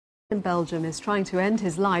In Belgium is trying to end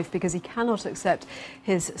his life because he cannot accept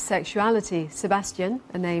his sexuality. Sebastian,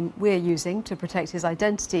 a name we're using to protect his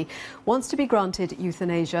identity, wants to be granted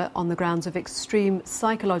euthanasia on the grounds of extreme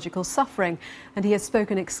psychological suffering, and he has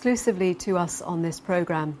spoken exclusively to us on this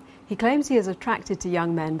programme. He claims he is attracted to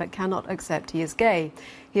young men but cannot accept he is gay.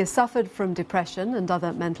 He has suffered from depression and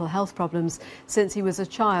other mental health problems since he was a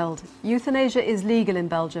child. Euthanasia is legal in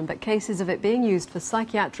Belgium, but cases of it being used for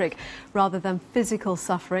psychiatric rather than physical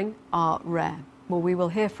suffering are rare. Well, we will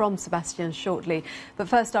hear from Sebastian shortly. But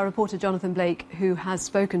first, our reporter Jonathan Blake, who has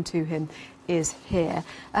spoken to him, is here.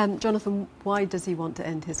 Jonathan, why does he want to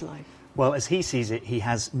end his life? Well, as he sees it, he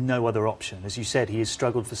has no other option. As you said, he has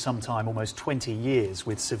struggled for some time, almost 20 years,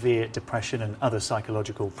 with severe depression and other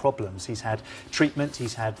psychological problems. He's had treatment,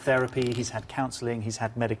 he's had therapy, he's had counselling, he's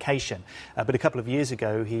had medication. But a couple of years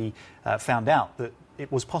ago, he found out that it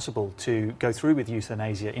was possible to go through with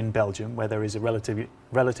euthanasia in Belgium, where there is a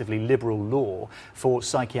relatively liberal law for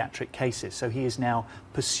psychiatric cases. So he is now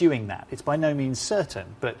pursuing that. It's by no means certain,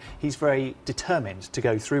 but he's very determined to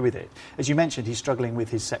go through with it. As you mentioned, he's struggling with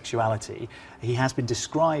his sexuality. He has been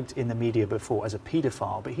described in the media before as a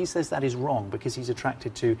paedophile, but he says that is wrong because he's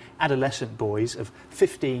attracted to adolescent boys of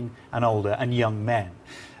 15 and older and young men.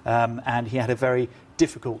 And he had a very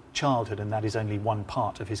difficult childhood, and that is only one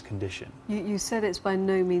part of his condition. You said it's by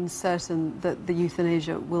no means certain that the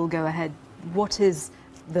euthanasia will go ahead. What is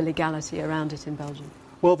the legality around it in Belgium?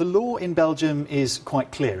 Well, the law in Belgium is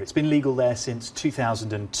quite clear. It's been legal there since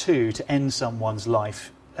 2002 to end someone's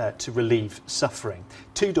life to relieve suffering.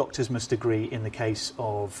 2 doctors must agree in the case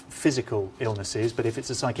of physical illnesses, but if it's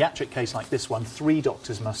a psychiatric case like this one, 3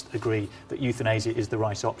 doctors must agree that euthanasia is the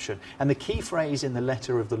right option. And the key phrase in the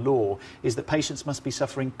letter of the law is that patients must be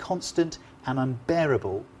suffering constant and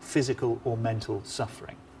unbearable physical or mental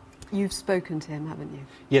suffering. You've spoken to him, haven't you?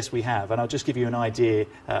 Yes, we have, and I'll just give you an idea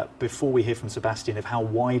before we hear from Sebastian of how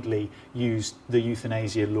widely used the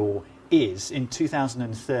euthanasia law is. In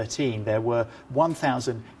 2013, there were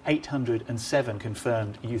 1,807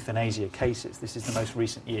 confirmed euthanasia cases. This is the most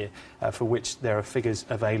recent year for which there are figures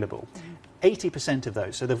available. 80% of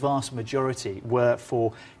those, so the vast majority, were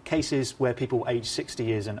for cases where people were aged 60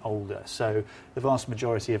 years and older. So the vast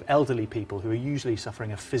majority of elderly people who are usually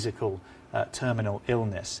suffering a physical terminal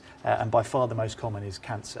illness, and by far the most common is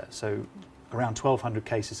cancer. So around 1,200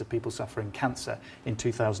 cases of people suffering cancer in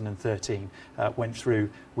 2013 went through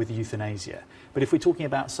with euthanasia. But if we're talking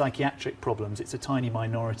about psychiatric problems, it's a tiny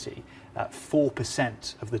minority.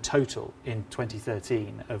 4% of the total in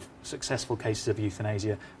 2013 of successful cases of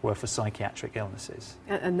euthanasia were for psychiatric illnesses.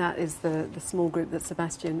 And that is the small group that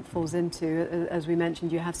Sebastian falls into. As we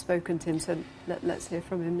mentioned, you have spoken to him, so let's hear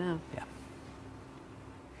from him now. Yeah.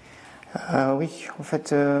 Oui, en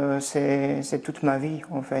fait, c'est toute ma vie,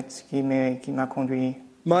 en fait, qui m'a conduit.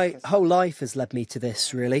 My whole life has led me to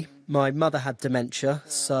this, really. My mother had dementia,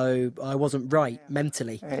 so I wasn't right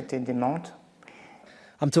mentally. Elle était démente.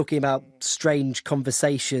 I'm talking about strange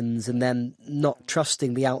conversations and then not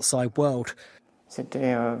trusting the outside world.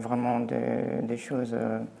 C'était vraiment des choses.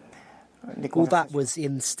 All that was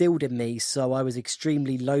instilled in me, so I was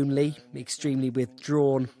extremely lonely, extremely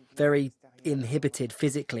withdrawn, very inhibited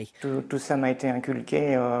physically. Tout ça m'a été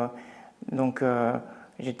inculqué, donc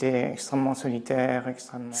j'étais extrêmement solitaire,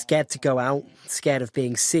 extrêmement. Scared to go out, scared of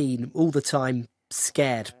being seen, all the time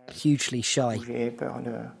scared, hugely shy. J'ai peur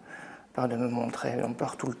de me montrer,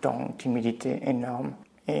 peur tout le temps, timidité énorme.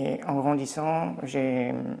 Et en grandissant,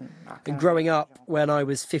 And growing up, when I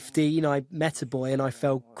was 15, I met a boy and I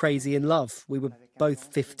fell crazy in love. We were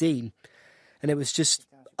both 15, and it was just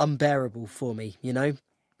unbearable for me, you know?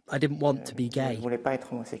 I didn't want to be gay. Je voulais pas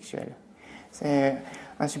être homosexuel. C'est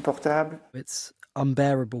insupportable. It's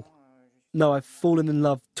unbearable. No, I've fallen in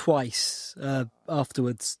love twice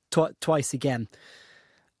afterwards, twice again.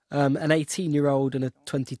 An 18-year-old and a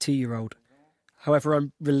 22-year-old. However,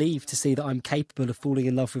 I'm relieved to see that I'm capable of falling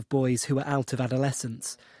in love with boys who are out of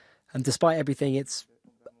adolescence. And despite everything, it's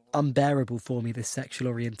unbearable for me, this sexual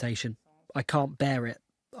orientation. I can't bear it.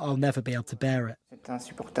 I'll never be able to bear it. C'est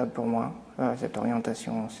insupportable pour moi, cette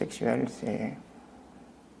orientation sexuelle,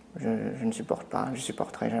 je ne supporte pas, je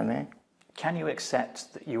supporterai jamais. Can you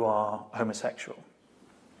accept that you are homosexual?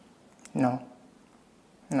 Non,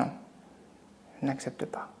 je n'accepte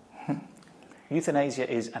pas. Euthanasia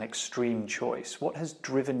is an extreme choice. What has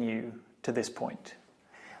driven you to this point?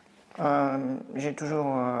 J'ai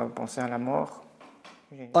toujours pensé à la mort.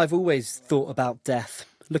 I've always thought about death.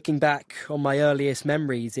 Looking back on my earliest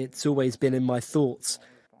memories, it's always been in my thoughts.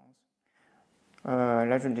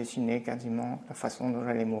 Là, je dessinais quasiment la façon dont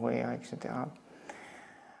j'allais mourir, etc.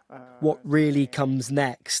 What really comes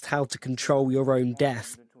next, how to control your own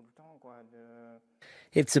death.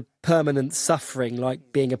 It's a permanent suffering,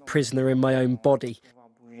 like being a prisoner in my own body.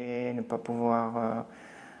 Ne pas pouvoir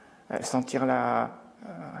sentir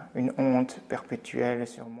une honte perpétuelle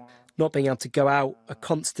sur moi. Not being able to go out, a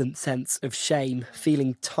constant sense of shame,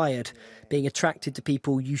 feeling tired, being attracted to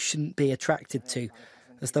people you shouldn't be attracted to,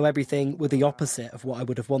 as though everything were the opposite of what I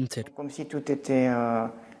would have wanted. Comme si tout était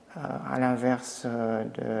à l'inverse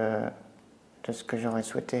de ce que j'aurais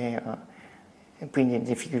souhaité. Et puis des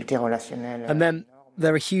difficultés relationnelles. And then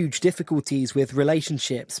there are huge difficulties with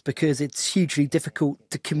relationships because it's hugely difficult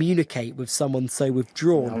to communicate with someone so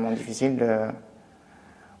withdrawn. C'est vraiment difficile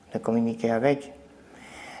de communiquer avec.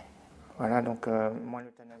 Voilà, donc, moi,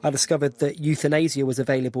 I discovered that euthanasia was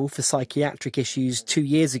available for psychiatric issues 2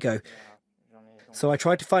 years ago. So I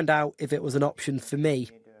tried to find out if it was an option for me,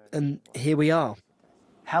 and here we are.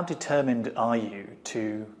 How determined are you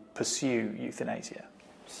to pursue euthanasia?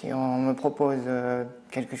 Si on me propose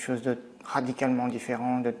quelque chose de radicalement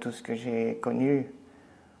différent de tout ce que j'ai connu,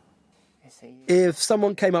 If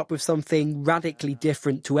someone came up with something radically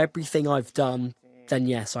different to everything I've done, then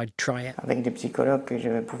yes, I'd try it. avec des psychologues que je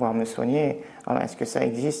vais pouvoir me soigner, alors est-ce que ça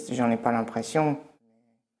existe? J'en ai pas l'impression.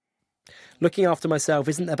 Looking after myself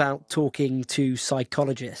isn't about talking to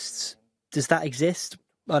psychologists. Does that exist?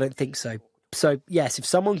 I don't think so. So, yes, if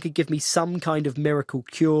someone could give me some kind of miracle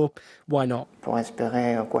cure, why not? Pour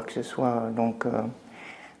espérer quoi que ce soit. Donc,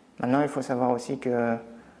 maintenant, il faut savoir aussi que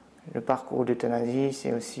le parcours d'euthanasie,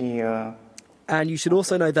 c'est aussi... And you should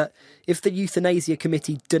also know that if the Euthanasia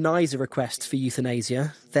Committee denies a request for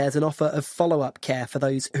euthanasia, there's an offer of follow-up care for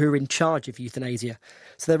those who are in charge of euthanasia.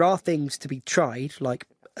 So there are things to be tried, like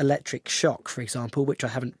electric shock, for example, which I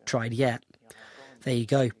haven't tried yet. There you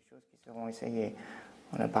go.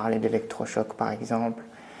 On a parlé d'électrochoc, par exemple,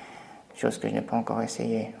 chose que je n'ai pas encore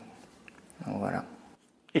essayé. Donc voilà.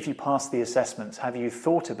 If you pass the assessments, have you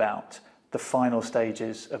thought about the final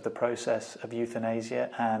stages of the process of euthanasia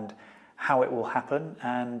and how it will happen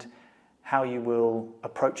and how you will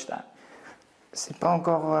approach that? C'est pas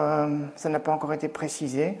encore, ça n'a pas encore été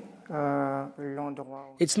précisé.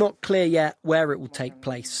 L'endroit. It's not clear yet where it will take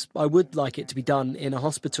place. I would like it to be done in a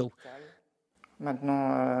hospital.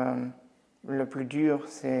 Maintenant, le plus dur,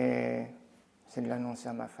 c'est de l'annoncer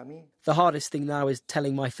à ma famille. The hardest thing now is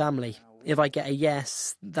telling my family. If I get a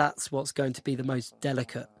yes, that's what's going to be the most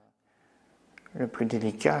delicate. Le plus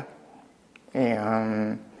délicat. Et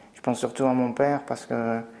je pense surtout à mon père parce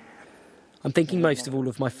que... I'm thinking most of all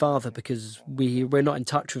of my father because we're not in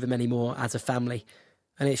touch with him anymore as a family.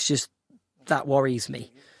 And it's just, that worries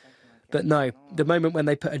me. But no, the moment when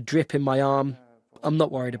they put a drip in my arm, I'm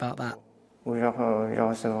not worried about that. Où je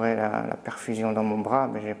recevrai la perfusion dans mon bras,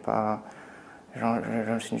 mais je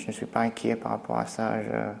ne suis pas inquiet par rapport à ça.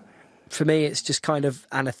 For me, it's just kind of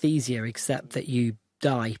anesthesia, except that you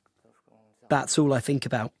die. That's all I think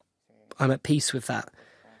about. I'm at peace with that.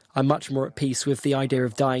 I'm much more at peace with the idea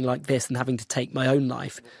of dying like this than having to take my own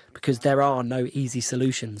life, because there are no easy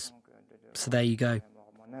solutions. So there you go.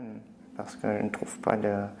 Parce que je ne trouve pas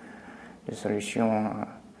de solution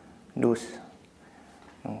douce.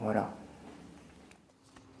 Donc voilà.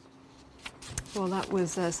 Well, that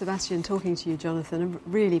was Sebastian talking to you, Jonathan. A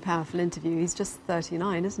really powerful interview. He's just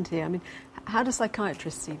 39, isn't he? I mean, how do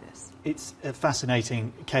psychiatrists see this? It's a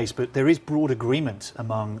fascinating case, but there is broad agreement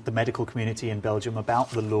among the medical community in Belgium about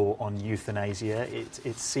the law on euthanasia.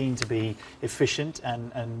 It's seen to be efficient,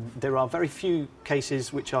 and there are very few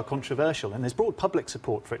cases which are controversial, and there's broad public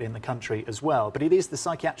support for it in the country as well. But it is the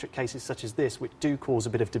psychiatric cases such as this which do cause a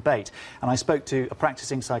bit of debate. And I spoke to a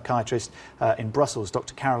practicing psychiatrist in Brussels,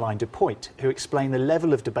 Dr. Caroline Dupoit, who explained the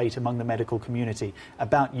level of debate among the medical community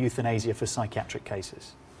about euthanasia for psychiatric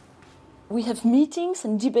cases. We have meetings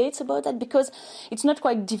and debates about that because it's not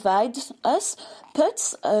quite divides us,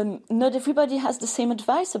 but not everybody has the same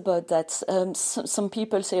advice about that. Some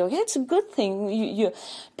people say, "Oh, yeah, it's a good thing.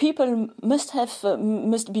 People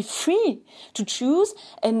must be free to choose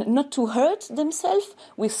and not to hurt themselves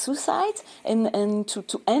with suicide and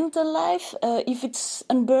to end their life if it's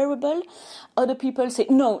unbearable." Other people say,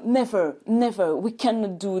 "No, never, never. We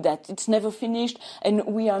cannot do that. It's never finished, and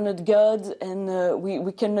we are not God, and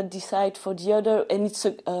we cannot decide for the other." And it's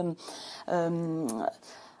a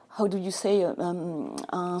how do you say, un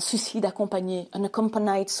suicide accompagné, an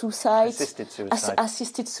accompanied suicide. Assisted suicide.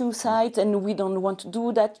 Assisted suicide, and we don't want to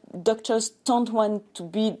do that. Doctors don't want to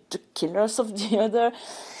be the killers of the other.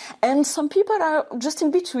 And some people are just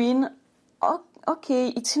in between. Okay,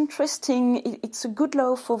 it's interesting. It's a good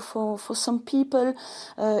law for some people.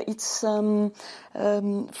 It's for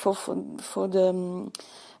the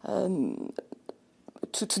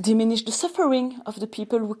to diminish the suffering of the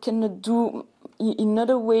people who cannot do in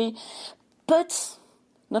another way. But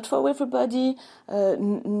not for everybody,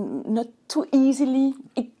 not too easily.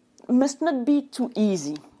 It must not be too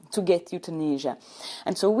easy to get euthanasia.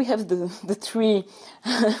 And so we have the three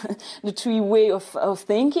the three way of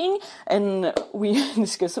thinking, and we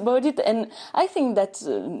discuss about it. And I think that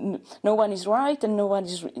no one is right and no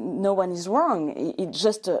one is wrong. It's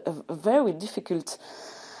just a very difficult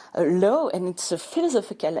law, and it's a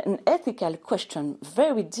philosophical and ethical question,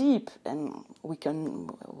 very deep, and we can,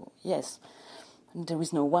 yes, there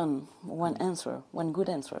is no one answer, one good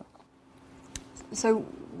answer. So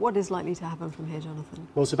what is likely to happen from here, Jonathan?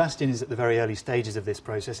 Well, Sebastian is at the very early stages of this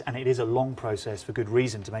process, and it is a long process for good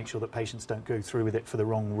reason, to make sure that patients don't go through with it for the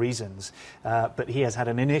wrong reasons. But he has had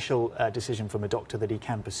an initial decision from a doctor that he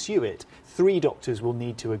can pursue it. 3 doctors will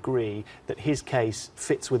need to agree that his case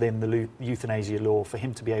fits within the euthanasia law for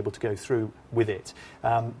him to be able to go through with it.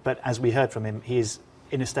 But as we heard from him, he is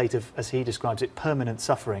in a state of, as he describes it, permanent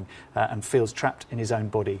suffering and feels trapped in his own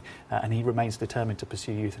body, and he remains determined to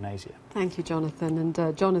pursue euthanasia. Thank you, Jonathan.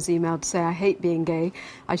 And John has emailed to say, I hate being gay.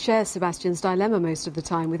 I share Sebastian's dilemma most of the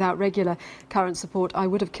time. Without regular current support, I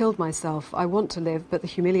would have killed myself. I want to live, but the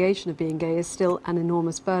humiliation of being gay is still an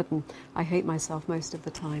enormous burden. I hate myself most of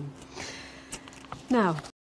the time. Now,